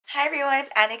Hi everyone, it's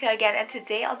Annika again, and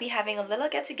today I'll be having a little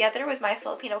get-together with my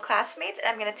Filipino classmates, and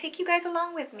I'm gonna take you guys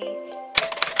along with me.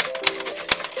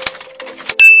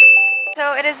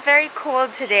 So it is very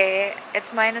cold today.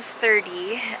 It's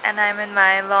 -30, and I'm in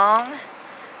my long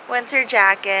winter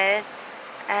jacket,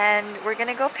 and we're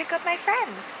gonna go pick up my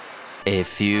friends. A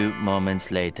few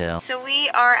moments later. So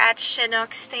we are at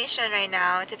Chinook Station right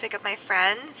now to pick up my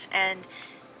friends, and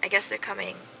I guess they're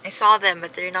coming. I saw them,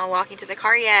 but they're not walking to the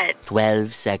car yet.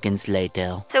 12 seconds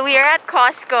later. So we are at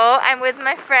Costco. I'm with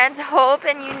my friends Hope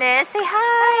and Eunice. Say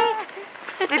hi!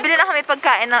 Bibili na kami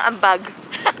pagkain ng ambag.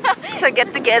 So get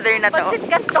together na to.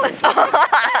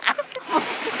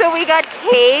 So we got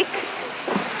cake.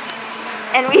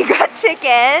 And we got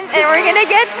chicken. And we're gonna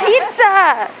get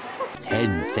pizza!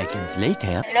 10 seconds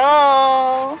later.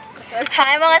 Hello!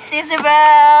 Hi mga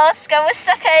Sizzabels!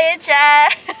 Kamusta kayo dyan?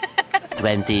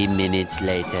 20 minutes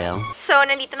later. So,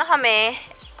 nandito na kami.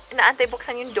 Inaantay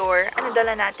buksan yung door. Ano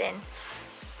dala natin?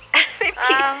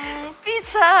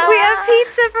 Pizza! We have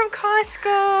pizza from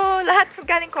Costco! Lahat from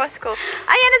galing Costco.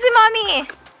 Ayan na si Mommy!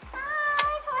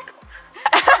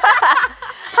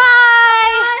 Hi!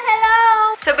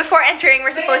 Hello! So, before entering,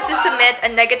 we're supposed to submit a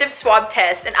negative swab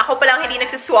test. And ako palang hindi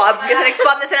nagsaswab kasi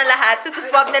nag-swab na sila lahat. So,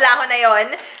 suswab nila ako na yon.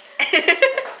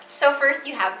 So, first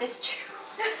you have this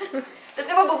tube. Tapos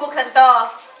di ba bubuksan to?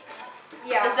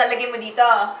 Yeah. Tapos lalagay mo dito.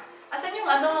 Asan yung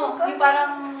ano? Yung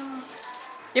parang...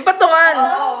 Yung patungan.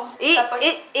 Oo.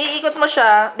 Iikot mo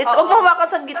siya. Dito, huwag mo hawakan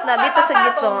sa gitna. Dito sa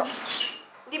gitna.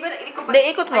 Di ba, Hindi,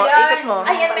 ikot mo. Ikot mo.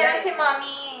 Ayan, meron si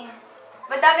Mommy.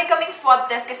 Madami kaming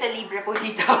swab test kasi libre po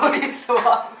dito yung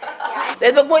swab.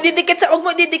 Then, huwag mo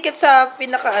ididikit sa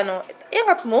pinaka ano.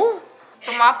 Iangat mo.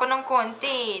 Tumapo ng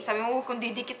konti. Sabi mo, huwag kong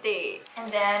didikit eh.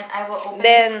 And then, I will open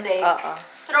the steak.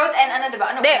 Throat and ano,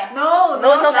 diba? Ano ba? No,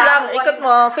 lang. Ikot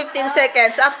mo. 15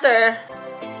 seconds after.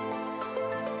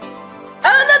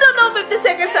 No. 15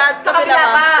 seconds sa kabila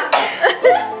pa.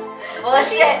 Oh,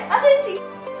 shit. Asan si?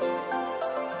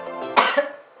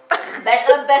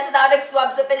 Best na ako nag-swab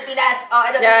sa Pilipinas. Oh,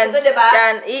 ano, ito, diba?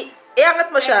 Yan.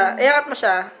 Iangat mo siya. Ikot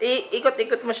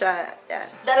mo siya. Yan.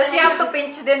 Tapos you have to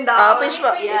pinch din daw. Pinch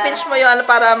mo. I-pinch mo yun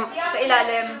para... Sa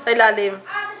ilalim. Sa ilalim.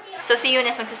 So, si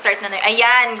Eunice magsa-start na.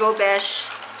 Ayan, go, besh.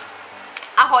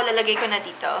 Ako, lalagay ko na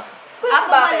dito.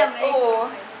 Bakit? Oo.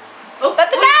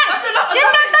 Tatlo lang! Yan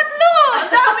nga, tatlo!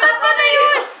 Tatlo na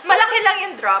yun! Malaki lang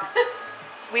yung drop.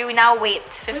 We now wait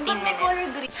 15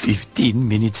 minutes. 15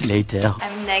 minutes later.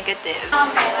 I'm negative.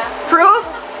 Proof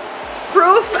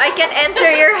I can enter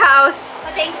your house.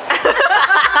 Thanks.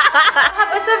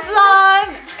 Have us a vlog!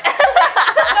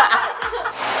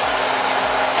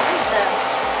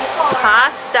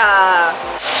 Pasta.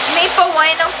 May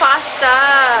pa-wine ng pasta.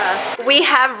 We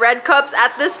have red cups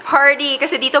at this party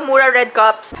kasi dito mura red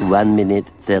cups. 1 minute,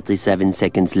 37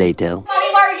 seconds later. Mommy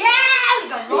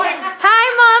Mariel! Hi,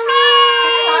 Mommy!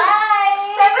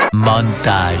 Hi!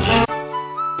 Montage.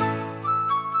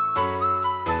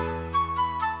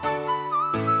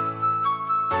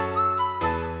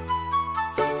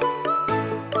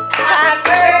 Happy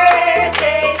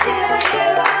birthday to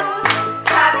you.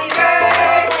 Happy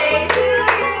birthday to you.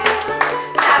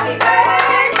 Happy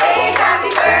birthday,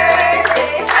 happy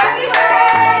birthday, happy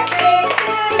birthday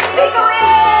to you. Make a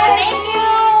wish! Thank you!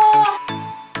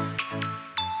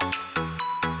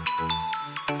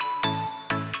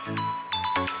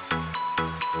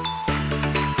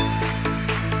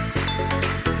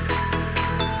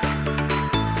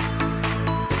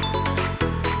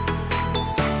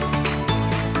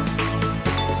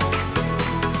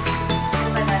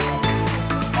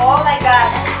 Oh my God!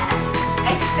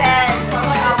 I stand!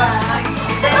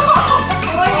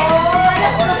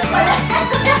 Alas-dos pala.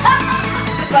 Diba?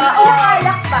 Oh!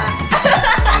 Alak pa.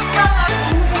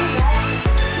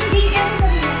 Hindi ganun na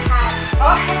rin yung hat.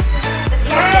 Oh! Tapos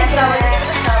i-get shower.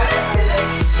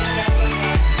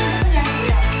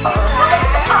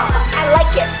 I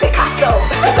like it, Picasso!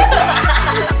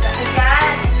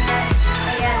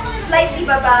 Ayan. Slightly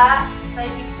baba.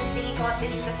 Slightly, tingin ko konti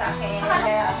dito sa akin.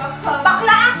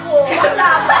 Bakla ako! Bakla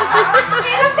ba?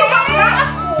 Bakla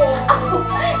ako!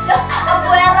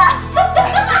 Abuela!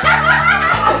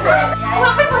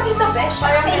 Hawakan mo dito, besh. Sa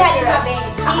ilalim ka,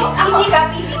 besh.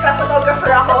 Hindi ka,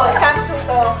 photographer ako. Cam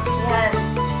to. Yan.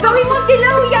 Gawin mo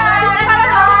dilaw yan!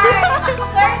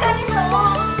 Girl, ganito!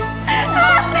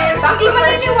 Hindi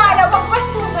maniniwala, wag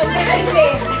bastusan.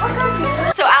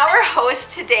 So our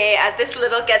host today at this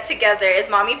little get-together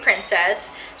is Mommy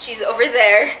Princess. She's over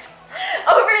there.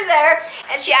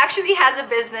 And she actually has a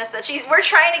business that we're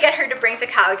trying to get her to bring to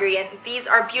Calgary, and these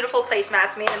are beautiful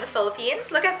placemats made in the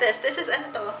Philippines. Look at this. This is ano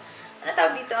to? Ano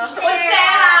tawag dito?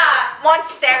 Monstera!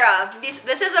 Monstera.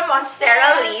 This is a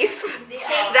Monstera leaf.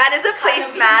 That is a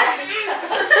placemat.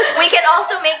 We can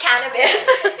also make cannabis.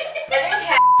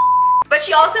 But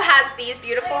she also has these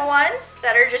beautiful ones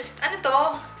that are just, ano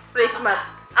to? Placemat.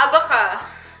 Abaka.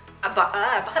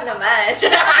 Abaka naman.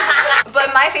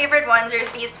 But my favorite ones are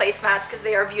these placemats because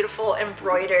they are beautiful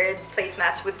embroidered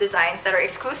placemats with designs that are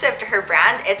exclusive to her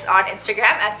brand. It's on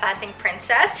Instagram at Planting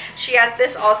Princess. She has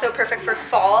this also perfect for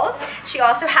fall. She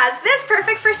also has this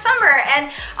perfect for summer.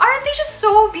 And aren't they just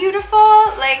so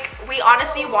beautiful? Like, we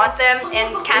honestly want them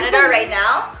in Canada right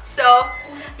now. So,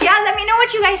 yeah, let me know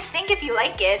what you guys think if you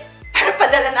like it. Para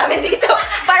padala namin dito.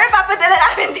 Para papadala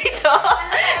namin dito.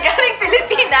 Galing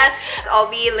Pilipinas. I'll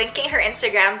be linking her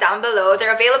Instagram down below.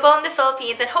 They're available in the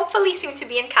Philippines and hopefully soon to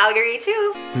be in Calgary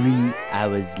too. 3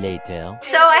 hours later.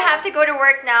 So I have to go to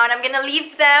work now and I'm gonna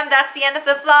leave them. That's the end of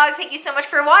the vlog. Thank you so much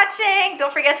for watching.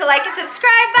 Don't forget to like and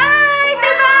subscribe. Bye!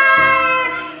 Say bye!